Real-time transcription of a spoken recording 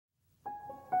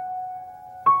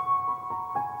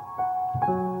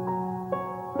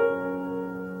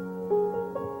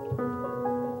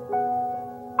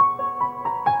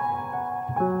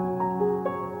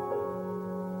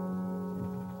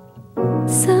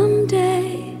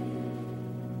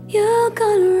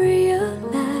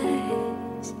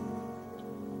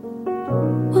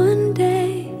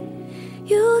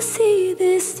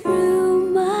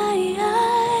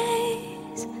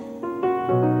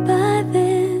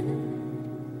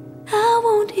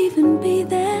even be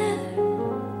there.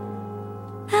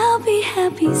 I'll be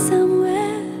happy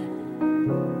somewhere,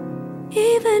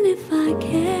 even if I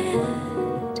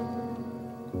can't.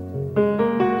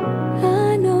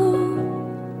 I know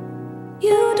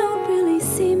you don't really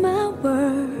see my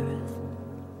worth.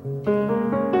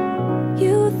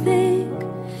 You think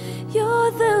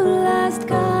you're the last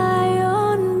guy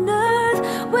on earth.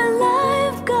 Well,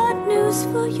 I've got news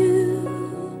for you.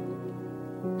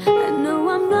 I know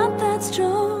I'm not that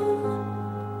strong,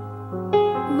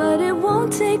 but it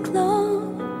won't take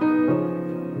long.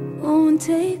 Won't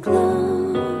take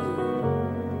long.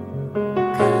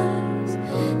 'Cause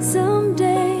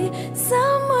someday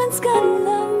someone's gonna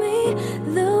love me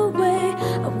the way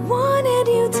I wanted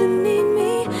you to need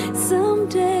me.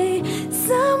 Someday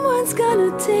someone's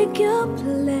gonna take your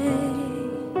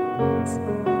place.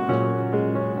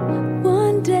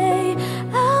 One day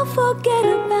I'll forget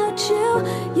about you.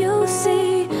 You'll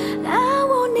see I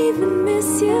won't even miss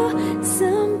you.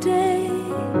 Someday,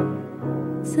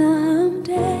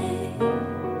 someday.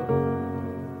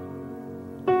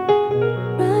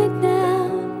 Right now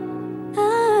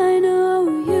I know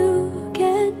you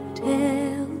can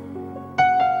tell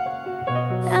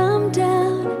I'm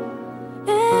down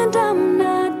and I'm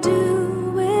not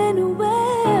doing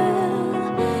well.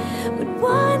 But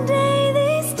one day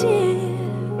these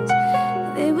tears,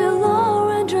 they will all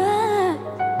run dry.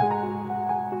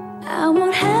 I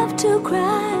won't have to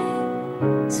cry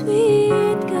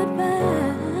sweet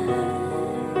goodbye.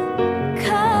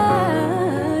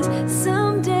 'Cause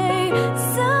someday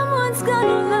someone's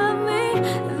gonna love me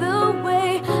the way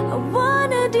I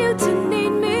wanted you to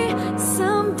need me.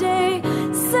 Someday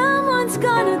someone's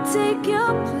gonna take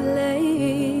your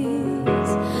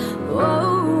place.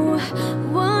 Oh,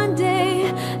 one day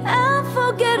I'll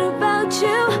forget about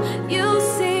you. You'll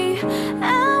see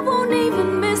I won't even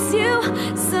miss you.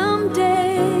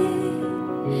 Someday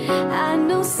I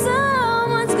know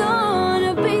someone's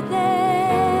gonna be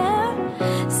there.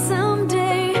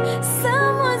 Someday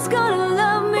someone's gonna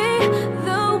love me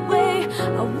the way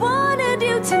I wanted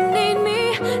you to need me.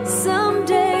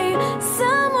 Someday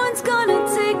someone's gonna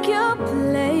take your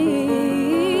place.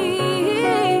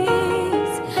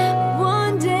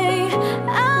 One day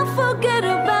I'll forget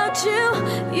about you.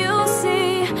 You'll see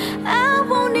I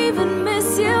won't even miss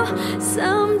you.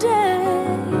 Someday,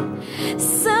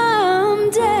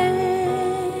 someday.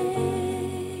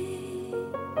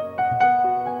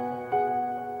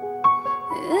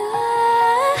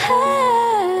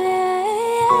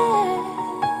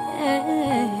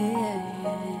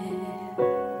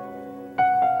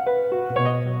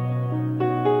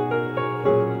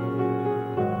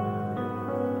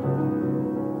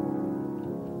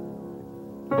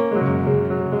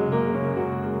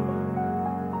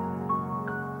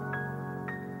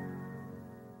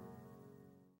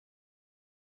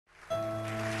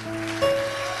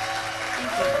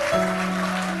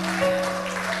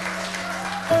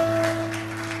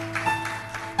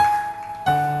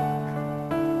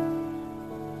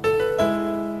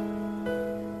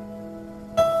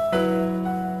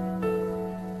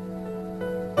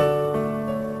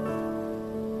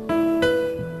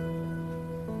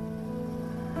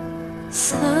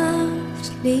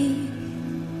 Softly,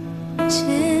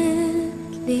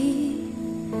 gently,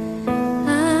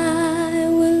 I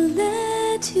will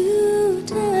let you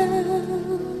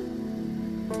down.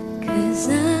 'Cause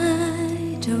I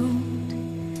don't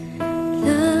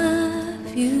love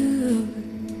you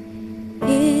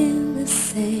in the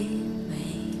same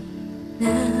way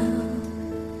now.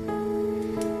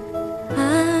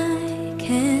 I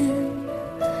can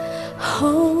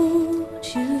hold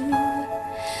you,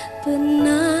 but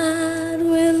not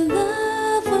with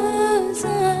lovers'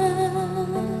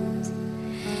 arms.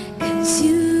 'Cause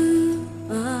you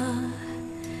are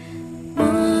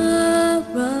more of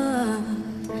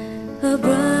a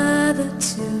brother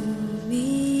to me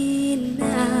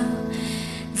now.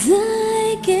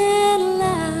 I can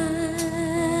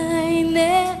lie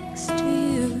next to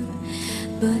you,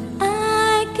 but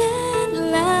I can't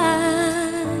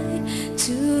lie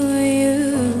to you.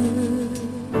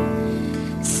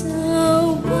 So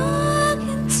walk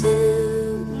into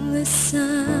the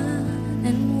sun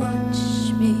and watch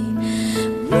me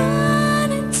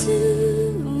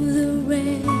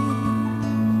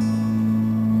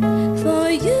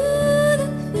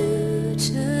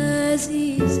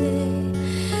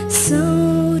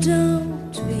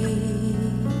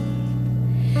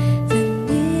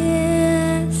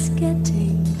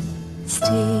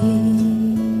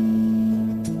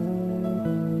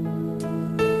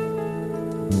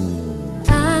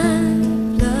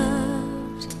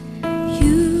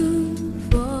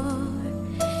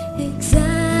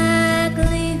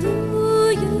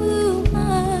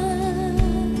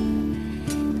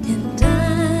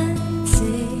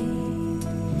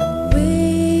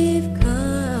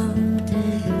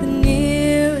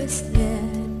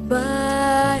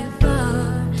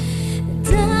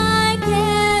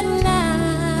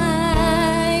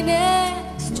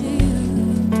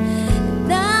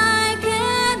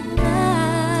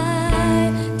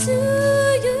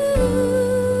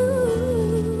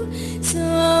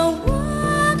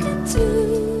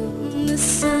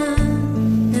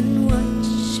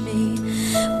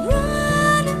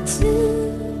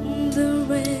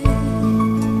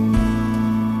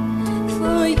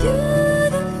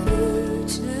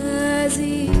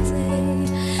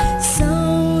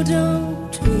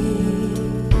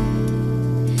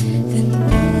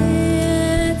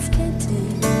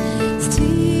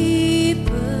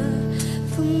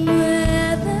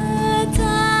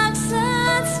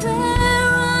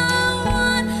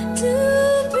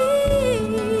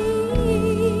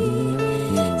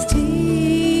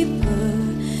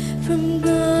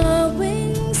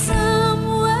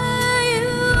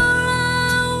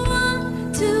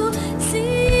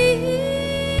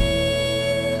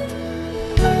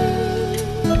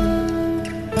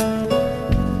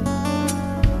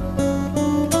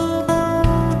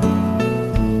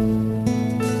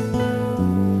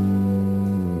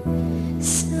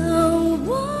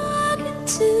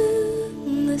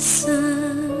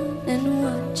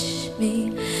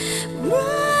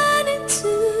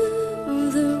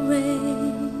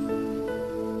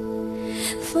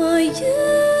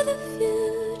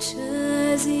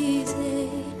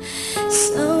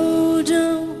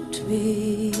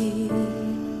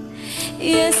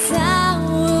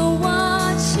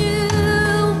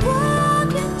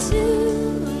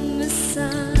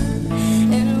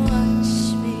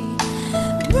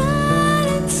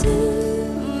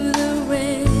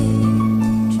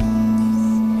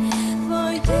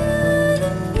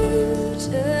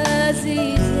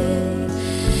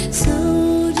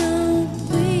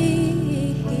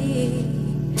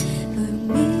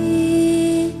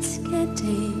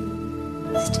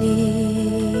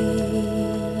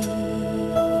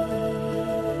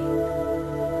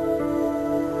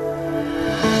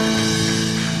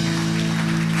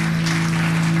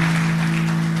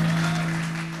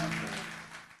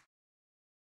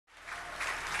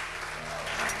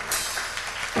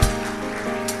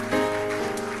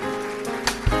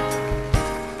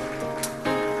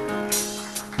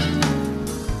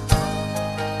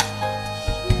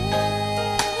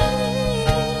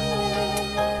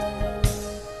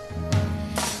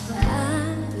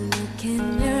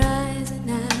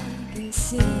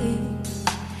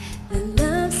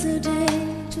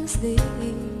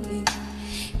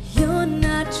You're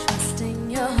not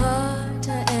trusting your heart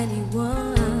to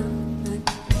anyone.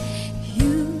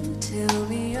 You tell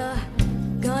me you're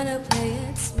gonna play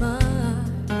it smart.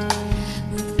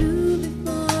 We're through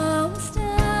before we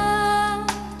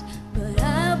start, but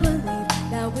I believe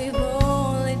that we've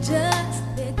only just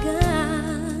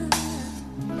begun.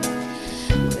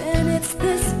 When it's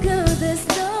this good, there's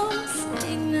no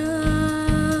saying no.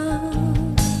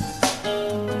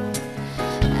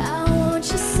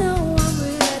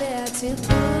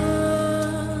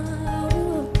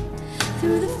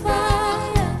 Through the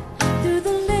fire, through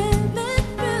the limit,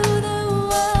 through the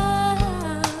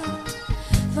wall,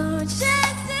 for a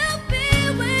chance to be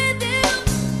with you,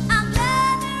 I'll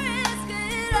never risk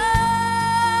it all.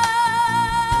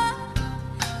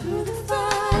 Through the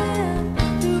fire,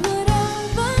 through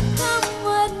whatever come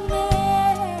what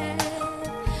may,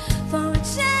 for a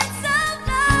chance of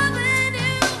loving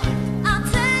you, I'll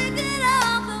take it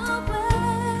all the way,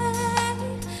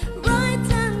 right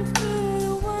down through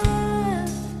the world,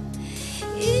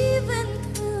 even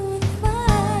through the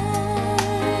fire.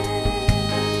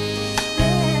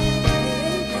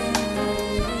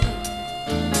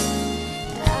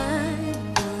 I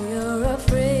know you're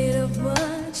afraid of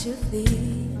what you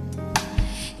feel.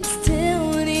 You still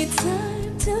need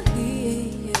time to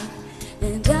heal,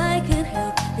 and I can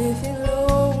help if you'll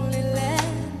only let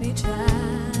me try.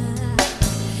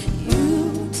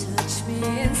 You touch me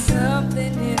and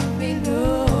something in me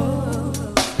knows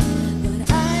that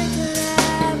I could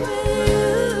have with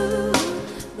you,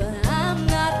 but I'm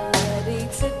not ready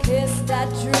to kiss that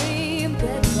dream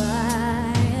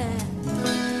goodbye.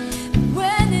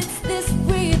 When it's this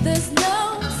free, there's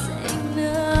no saying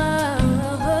no.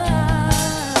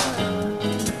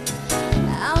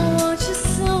 I want you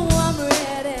so I'm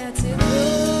ready to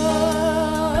go.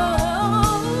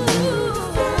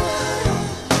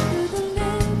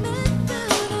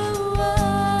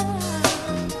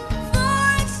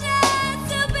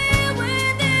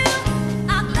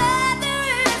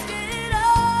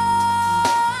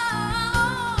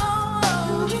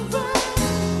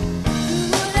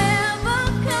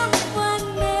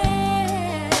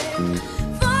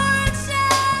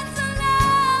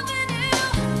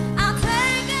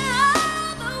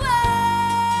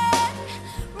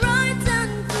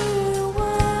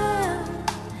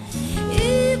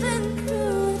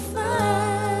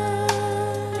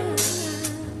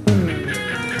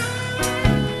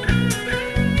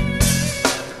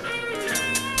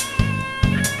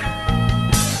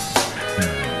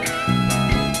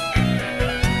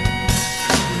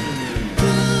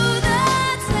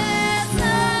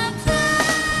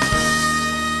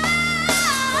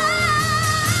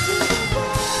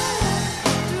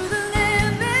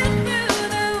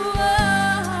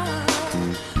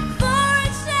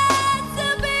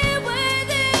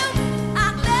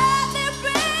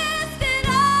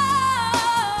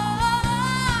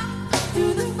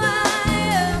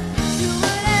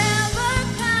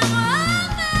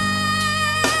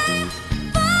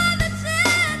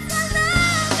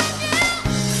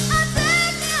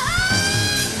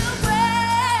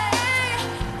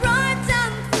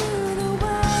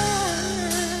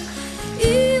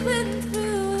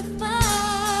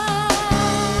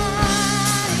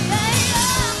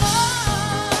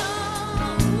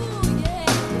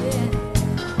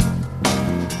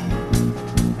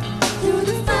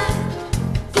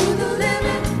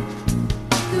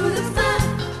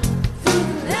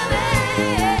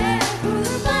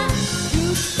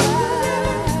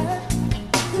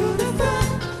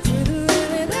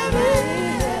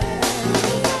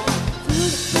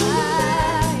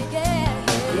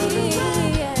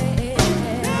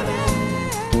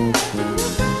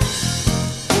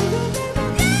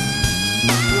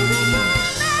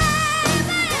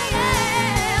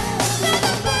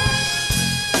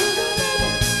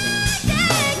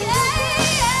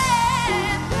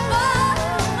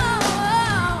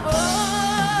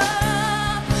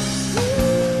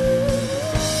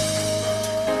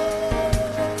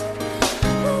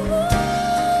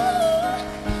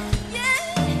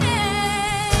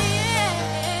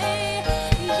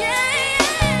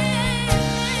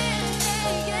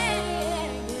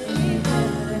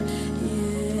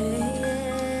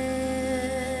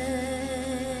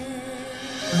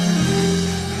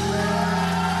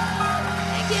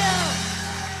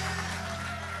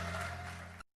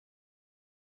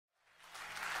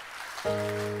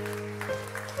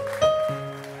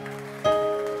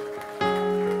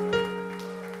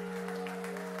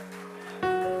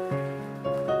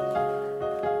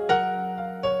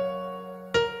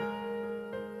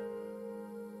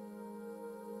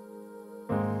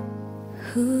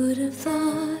 Who'd have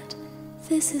thought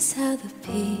this is how the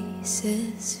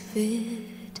pieces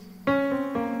fit?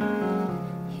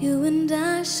 You and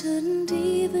I shouldn't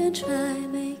even try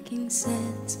making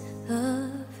sense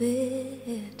of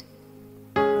it.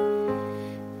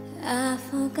 I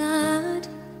forgot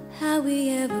how we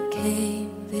ever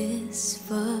came this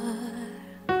far.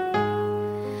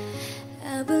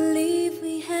 I believe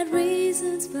we had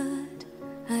reasons, but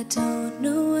I don't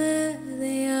know where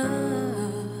they are.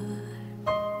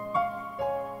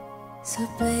 So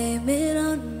blame it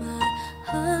on my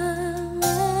heart.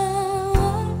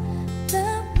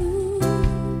 The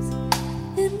moves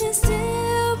in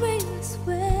mysterious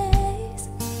ways.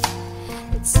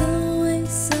 It's always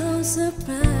so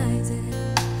surprising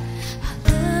how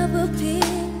love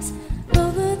appears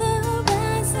over the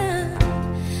horizon.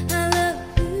 I love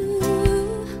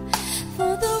you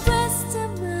for the rest of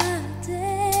my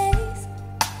days,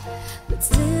 but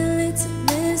still it's a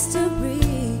mystery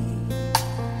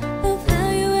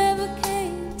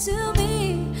to me,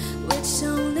 which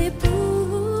only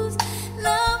proves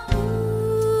love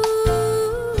moves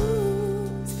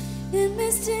in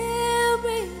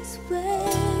mysterious ways.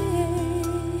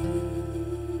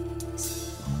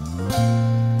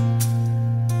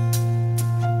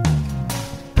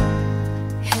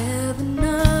 Heaven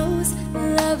knows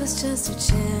love is just a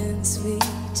chance we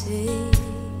take.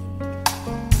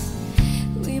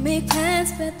 We make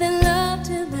plans, but then love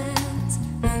demands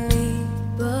a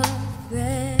leap of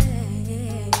faith.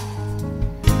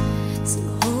 So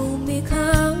hold me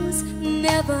close,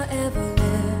 never ever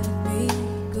let me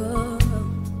go.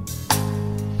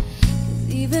 'Cause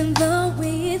even though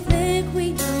we think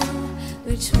we know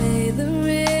which way the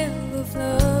river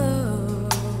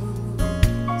flows,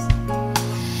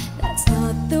 that's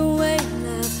not the way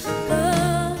love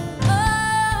goes.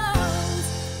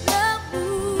 Love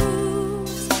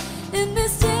moves in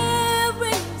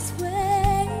mysterious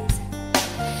ways.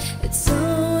 It's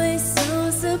always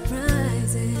so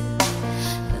surprising.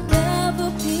 Love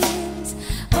appears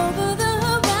over the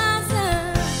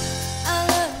horizon. I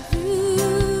love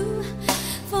you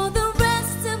for the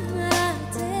rest of my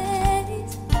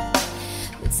days,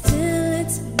 but still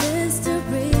it's a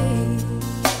mystery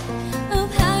of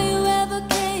how you ever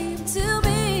came to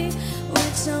me,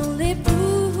 which only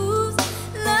proves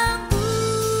love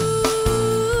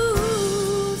moves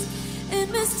in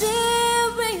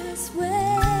mysterious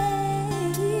ways.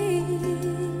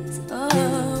 Oh.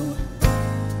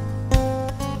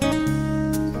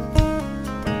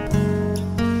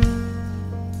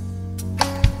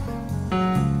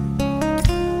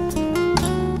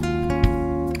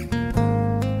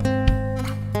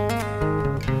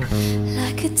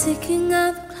 Like a ticking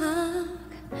of a clock,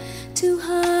 two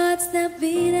hearts that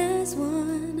beat as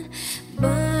one. But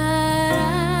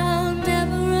I'll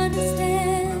never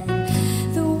understand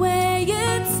the way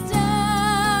it's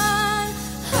done.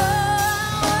 Oh,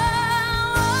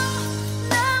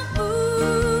 love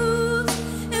moves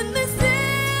in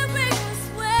mysterious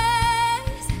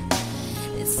ways.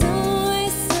 It's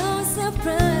always so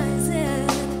surprising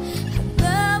how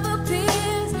love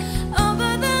appears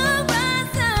over the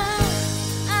horizon.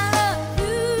 I love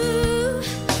you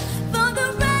for the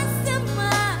rest of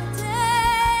my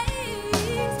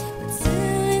days, but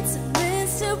still it's a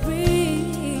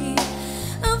mystery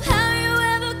of how you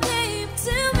ever came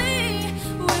to me,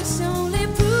 which only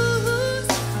proves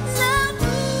love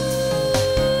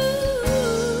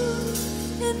moves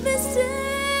in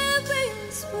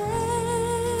mysterious ways.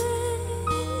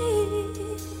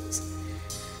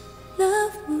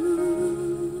 Love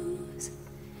moves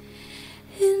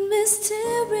in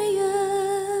mysterious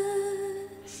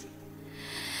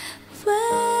ways.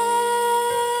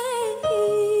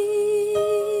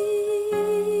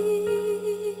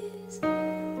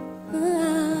 Oh,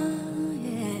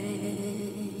 yeah.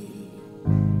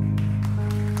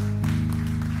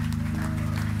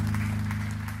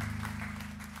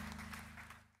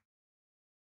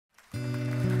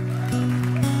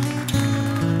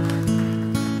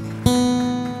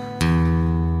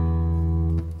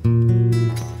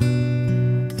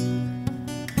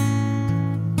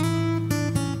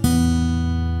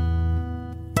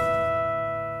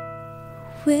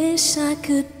 Wish I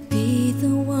could be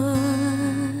the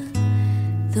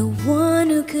one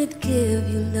who could give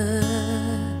you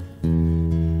love,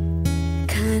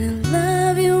 kind of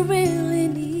love you really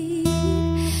need.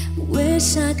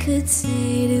 Wish I could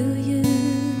say to you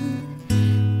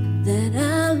that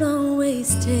I'll always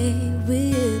stay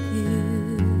with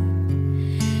you,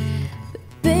 but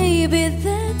baby,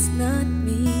 that's not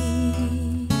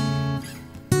me.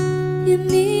 You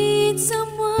need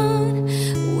someone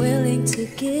willing to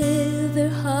give their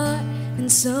heart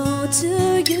and so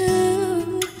to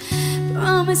you.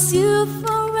 Promise you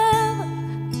forever,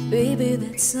 baby,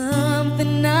 that's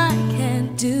something I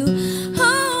can't do.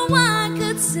 Oh, I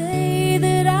could say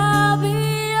that I'll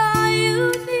be all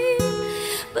you need,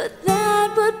 but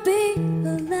that would be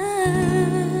a lie.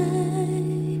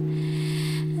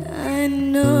 I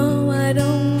know I'd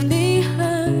only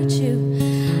hurt you,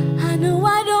 I know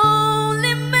I'd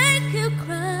only make you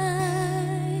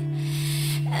cry.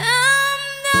 I'm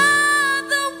not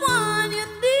the one you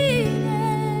needed.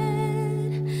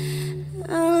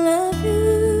 I love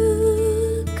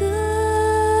you, goodbye.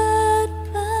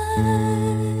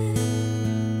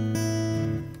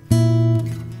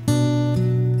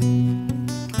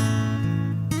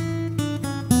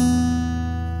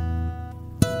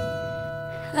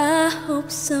 I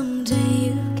hope someday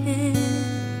you can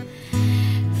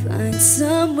find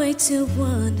some way to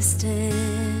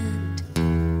understand.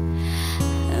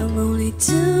 I'm only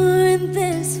doing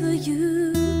this for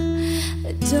you.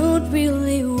 I don't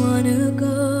really wanna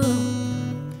go,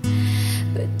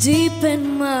 but deep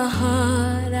in my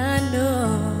heart I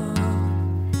know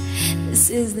this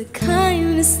is the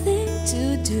kindest thing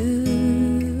to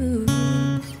do.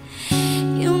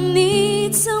 You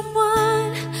need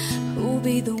someone who'll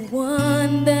be the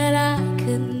one that I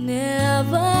could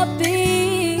never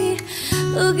be,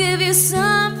 who'll give you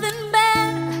something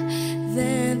better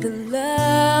than the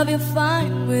love you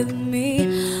find with me.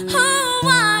 Oh,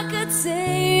 I could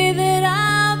say that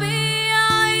I'll be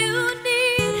all you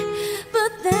need,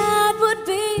 but that would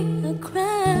be a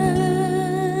crime.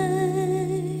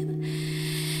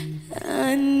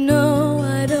 I know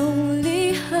I'd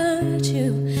only hurt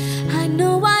you, I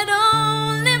know I'd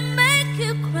only make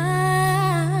you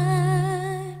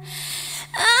cry.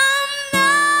 I'm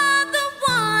not the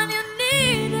one you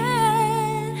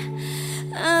needed.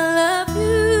 I love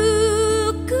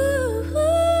you, goodbye.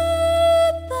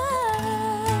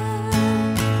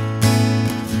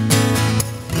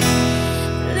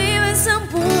 Leaving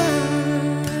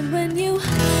someone when you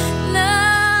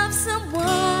love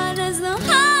someone is the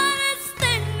hardest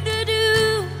thing to do.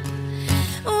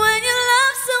 When you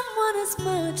love someone as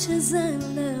much as I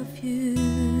love you.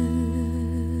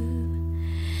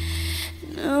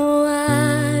 No, I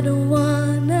don't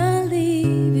wanna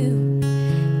leave you,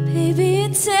 baby,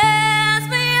 it tears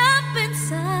me up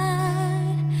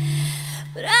inside,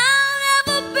 but I'll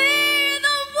never be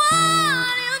the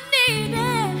one you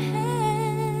needed.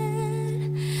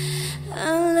 I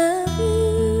love you,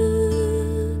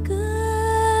 goodbye.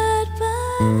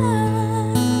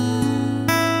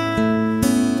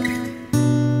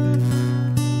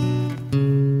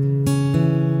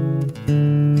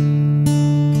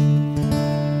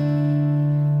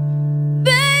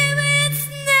 Baby, it's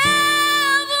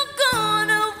never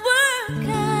gonna work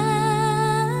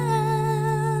out.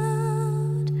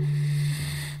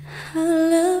 I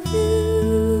love you,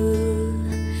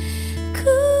 goodbye.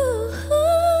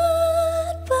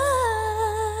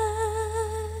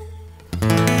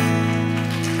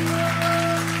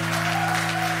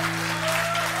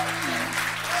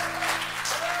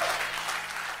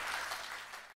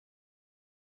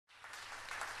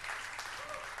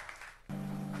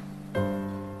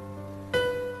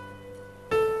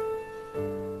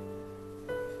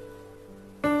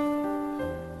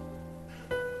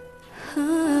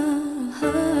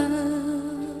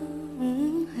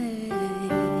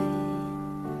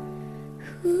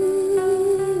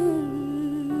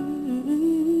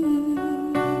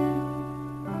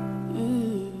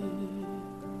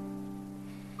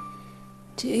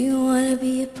 Do you wanna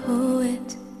be a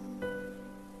poet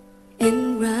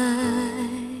and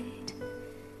write?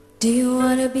 Do you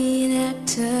wanna be an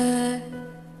actor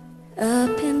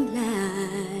up in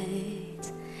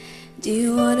lights? Do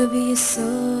you wanna be a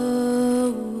soldier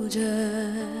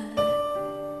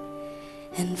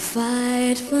and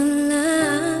fight for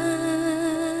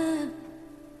love?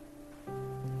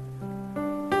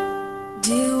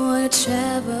 Do you wanna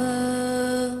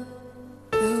travel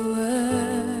the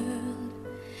world?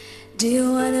 Do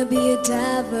you wanna be a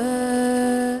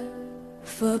diver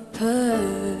for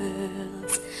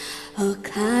pearls, or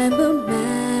climb a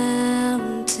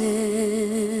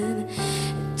mountain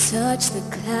and touch the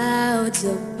clouds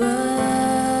above?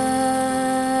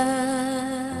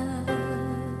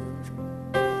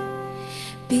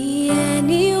 Be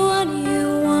anyone you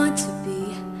want to be,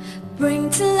 bring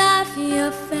to life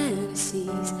your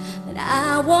fantasies, but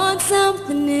I want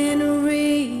something in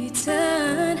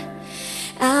return.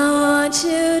 I want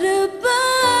you to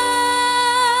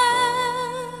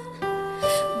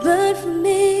burn for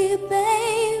me,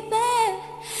 baby,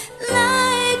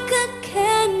 like a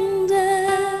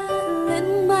candle in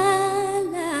my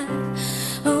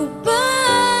life.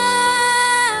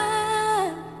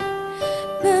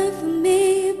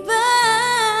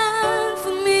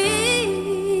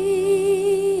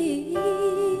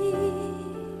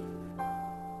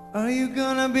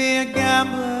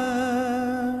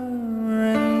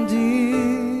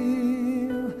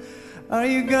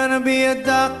 you gonna be a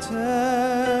doctor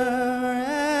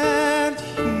and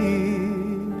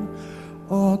heal,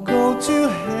 or go to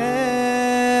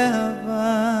heaven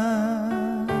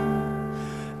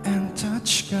and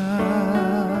touch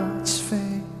God's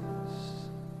face?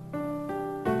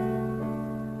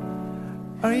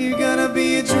 Are you gonna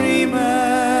be a dreamer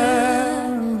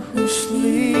who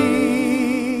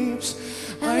sleeps?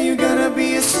 Are you gonna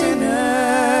be a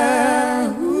sinner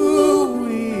who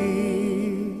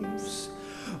weeps,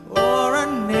 or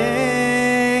an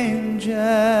angel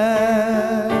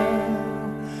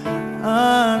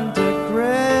under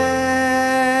grace?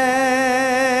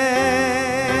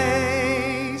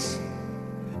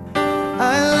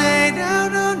 I lay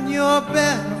down on your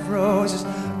bed of roses,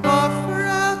 offer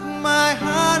out my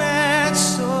heart and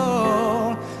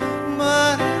soul,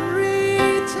 but in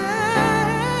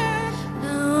return I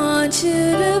want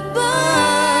you to burn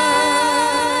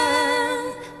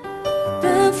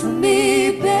for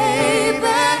me, baby,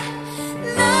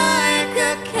 like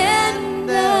a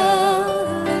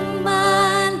candle in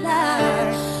my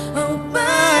life. Oh,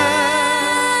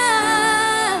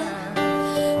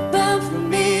 burn for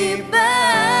me,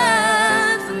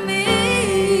 burn for me.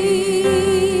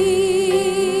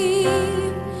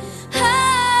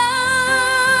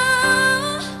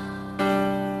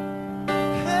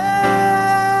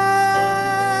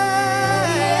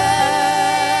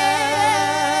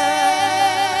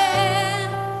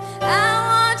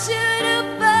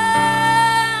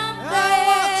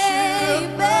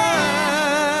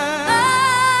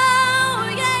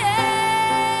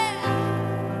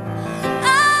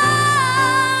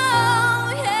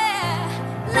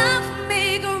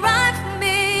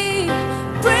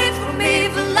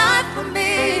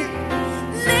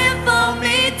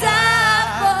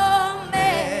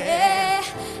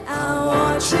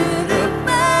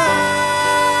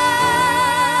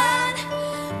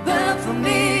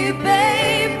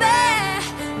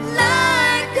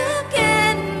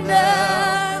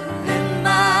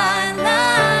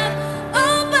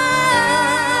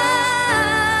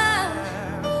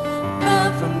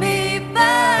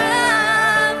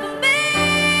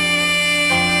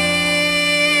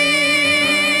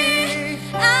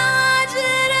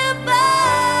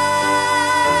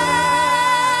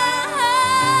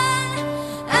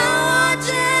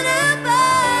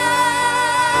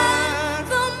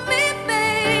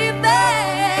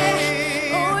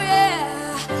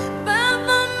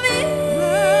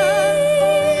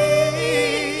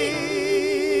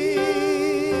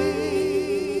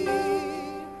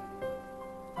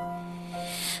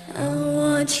 I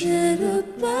want you to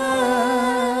burn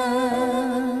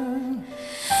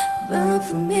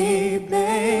for me,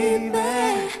 baby,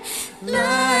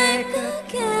 like a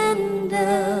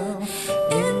candle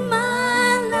in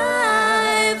my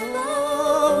life.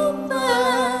 Oh,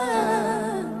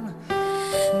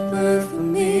 burn for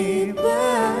me,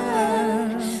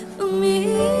 burn for me,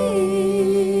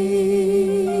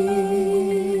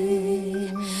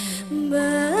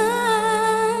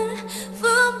 burn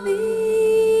for me.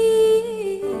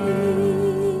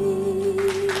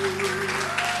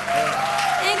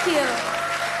 Thank you.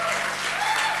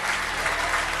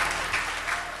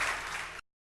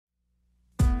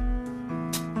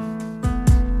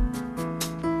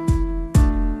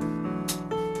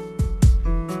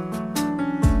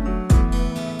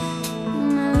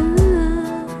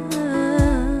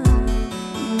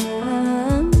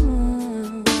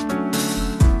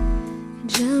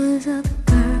 Jealous of the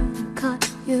girl who caught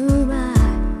your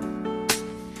eye,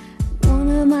 one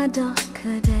of my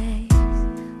darker days.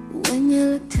 When you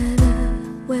looked at her,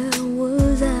 where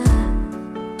was I?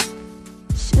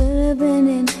 Should have been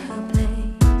in her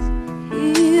place.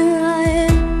 Here I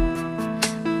am,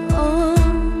 all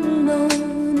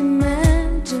alone,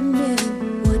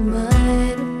 imagining what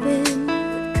might have been,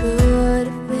 what could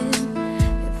have been,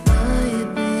 if I had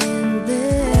been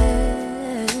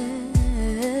there.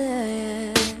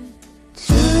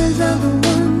 Shoes of the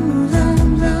one whose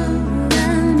arms are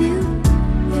around you,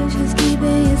 you're just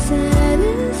keeping you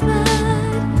satisfied.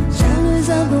 Shadows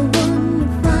of the one who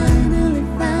finally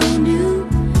found you,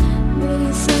 where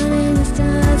the sun and the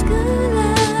stars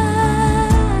collide.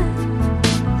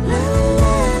 La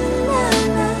la la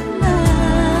la la,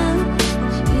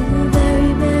 she's a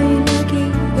very, very lucky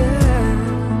girl.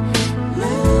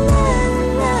 La la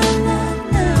la la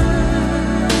la.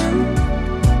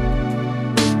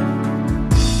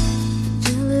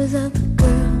 Jealous of the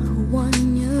girl who won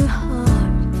your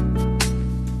heart.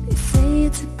 They say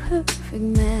it's a perfect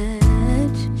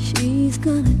match. She's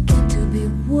gonna get to be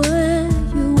where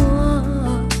you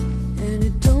are, and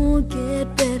it don't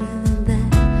get better than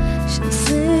that. She'll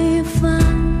say you're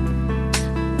fine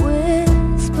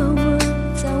with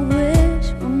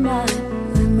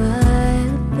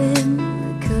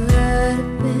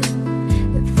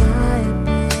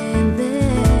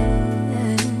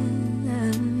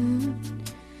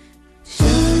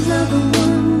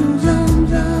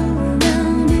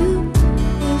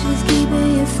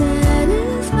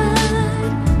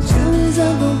satisfied. Jealous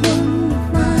of the one who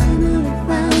finally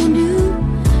found you.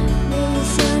 May the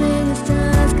sun and the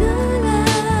stars collide.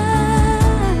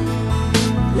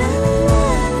 La la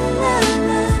la la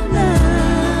la la.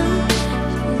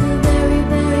 She's a very,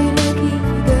 very lucky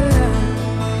girl.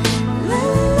 La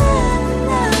la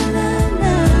la la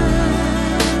la.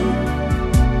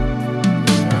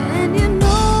 And you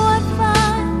know I'd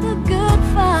find the good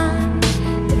find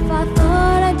if I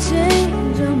thought I'd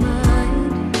change your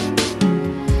mind.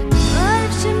 But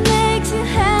if she makes you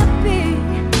happy,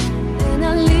 then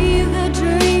I'll leave the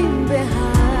dream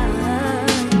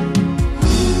behind.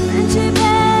 And she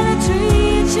better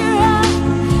treat you right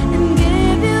and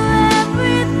give you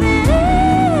everything.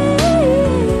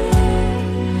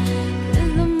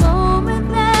 'Cause the moment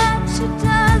that she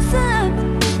doesn't,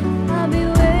 I'll be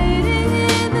waiting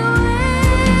in the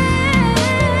wings.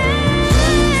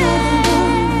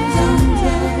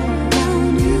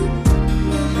 Around you,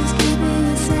 you're just keeping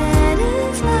us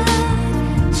satisfied.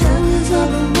 Jealous of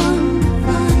the one who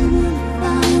finally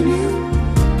found you.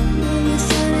 May your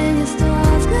sun and your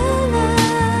stars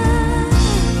collide.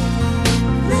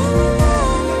 La la la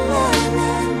la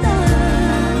la la.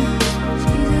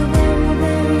 She's a very,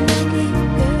 very lucky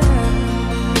girl.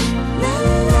 La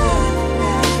la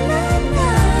la la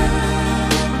la.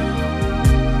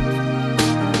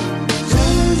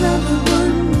 Jealous of the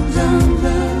one who's arms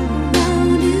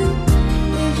around you.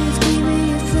 They're just keeping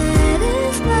you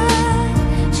satisfied.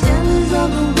 Jealous of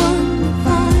the one who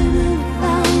finally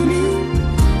found you.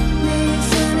 May your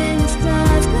sun and your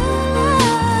stars collide.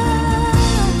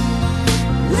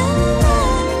 La la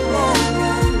la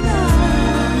la la.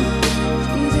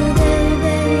 She's a very,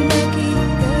 very lucky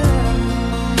girl.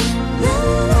 La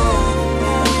la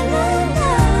la la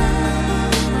la.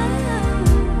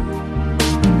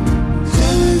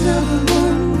 Jealous of the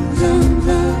one who's arms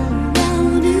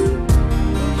around you.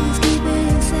 They're just keeping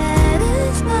you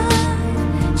satisfied.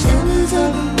 Jealous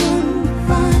of the one who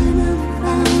finally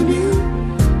found you.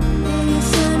 May your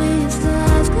sun and your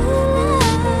stars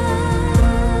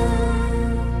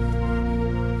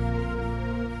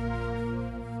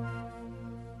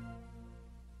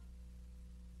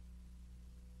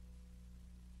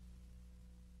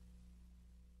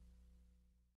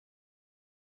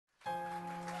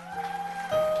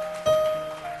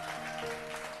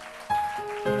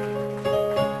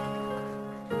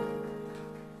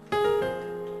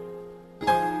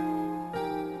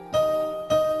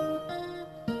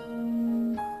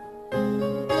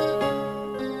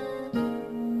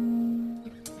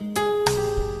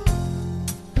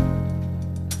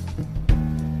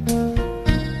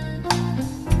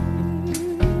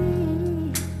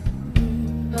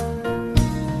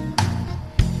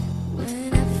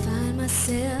When I find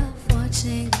myself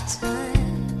watching the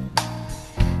time,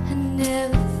 I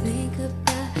never think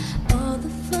about all the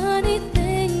funny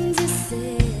things you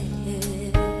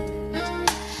said.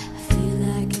 I feel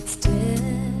like it's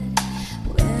dead.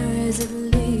 Where is it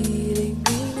leading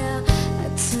me now? I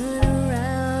turn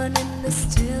around in the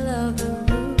still of the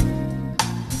room,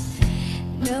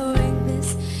 knowing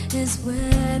this is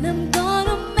when I'm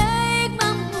gonna make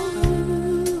my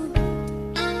move.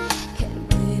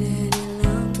 Can't wait any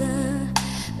longer,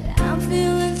 but I'm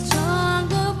feeling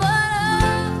stronger. But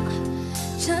oh,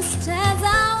 just as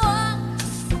I walk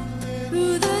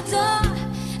through the door,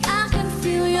 I can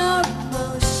feel your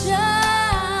emotions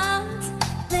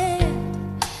there.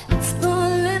 It's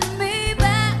pulling me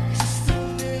back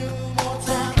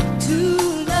to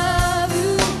love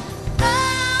you.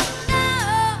 Oh no,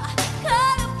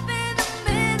 caught up in the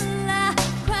middle, I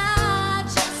cried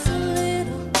just a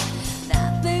little.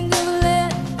 Nothing to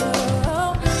let go.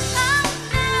 Oh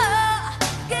no,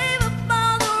 gave up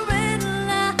on the riddle,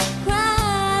 I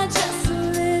cried just a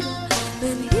little.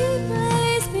 When he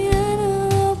plays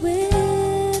piano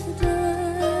with the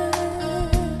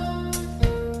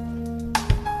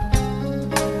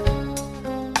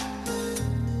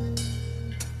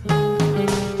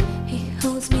He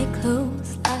holds me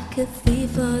close like a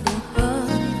thief for the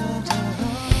heart.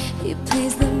 He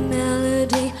plays the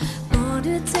melody, want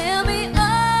to tear me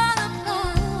all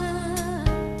apart.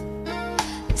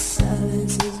 The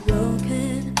silence is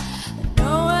broken,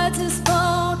 no words are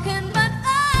spoken, but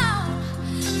oh,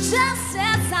 just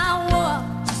as I walk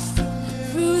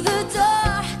through the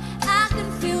door, I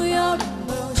can feel your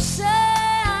emotions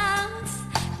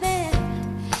there.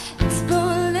 It's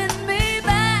pulling me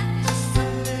back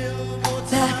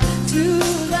to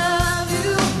love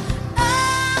you.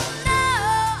 Oh no,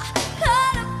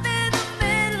 caught up in the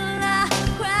middle, I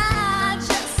cried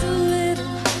just a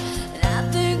little.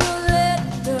 Nothing will let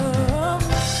go. Oh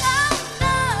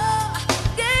no,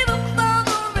 gave up on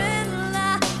the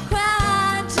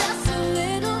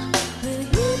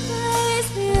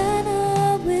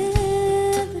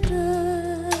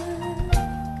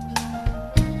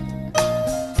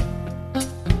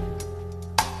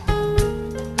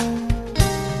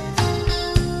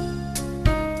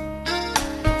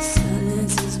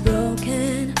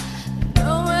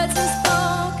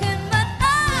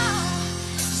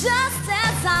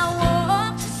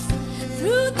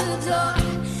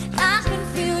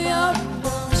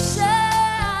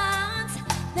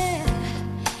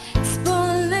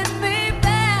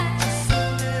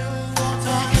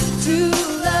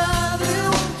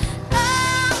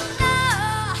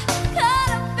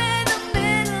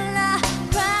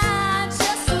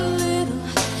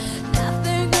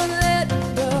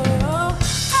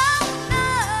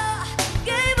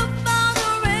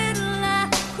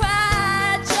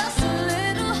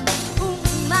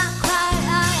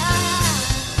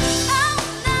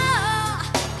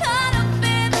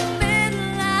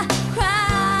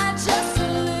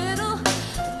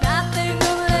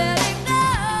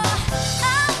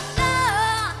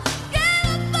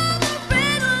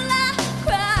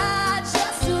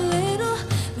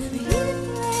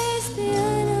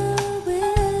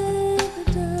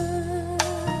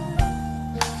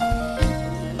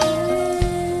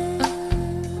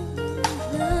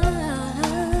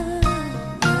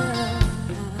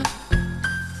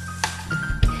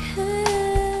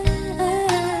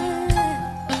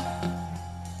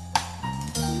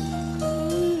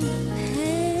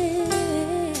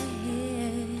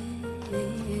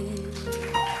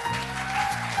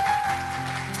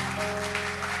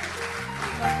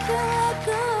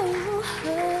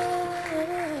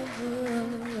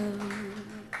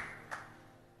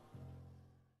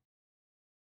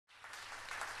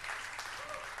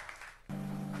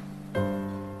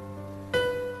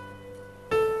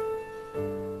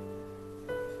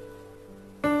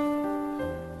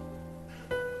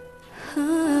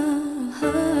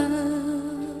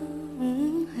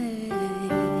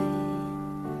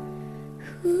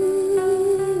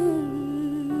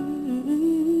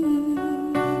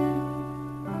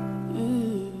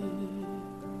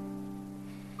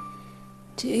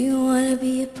Do you wanna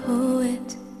be a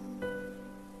poet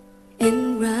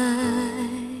and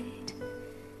write?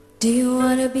 Do you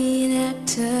wanna be an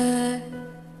actor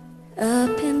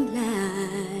up in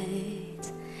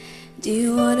lights? Do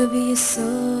you wanna be a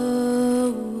soldier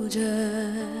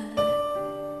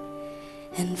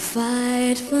and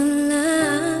fight for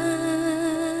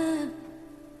love?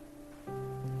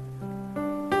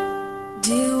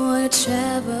 Do you wanna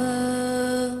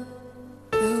travel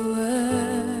the world?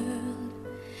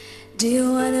 Do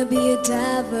you wanna be a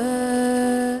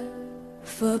diver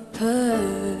for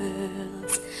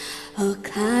pearls, or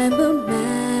climb a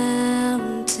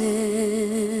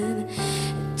mountain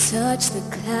and touch the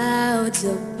clouds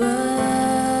above?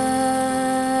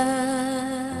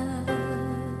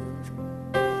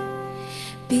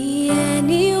 Be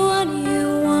anyone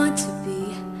you want to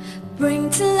be,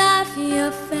 bring to life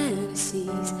your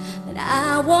fantasies, but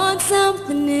I want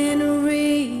something in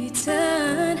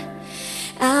return.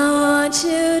 I want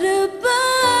you to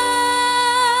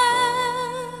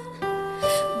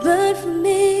burn for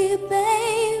me,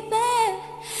 baby,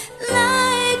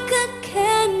 like a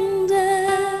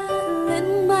candle in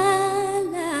my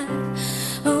life.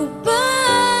 Oh,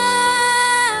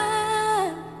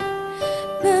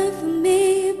 burn for me,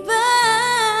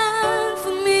 burn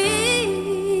for me.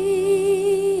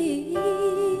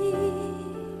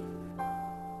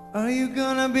 Are you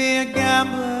gonna be a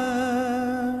gambler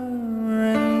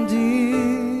and deal?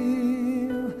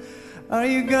 Are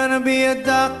you gonna be a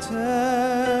doctor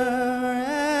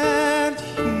and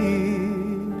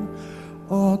heal,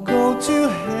 or go to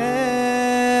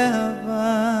heaven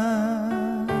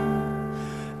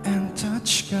and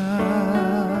touch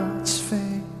God's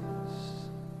face?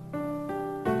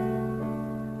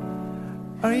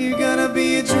 Are you gonna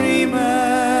be a dreamer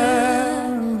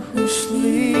who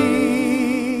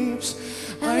sleeps?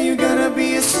 Are you gonna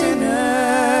be a sinner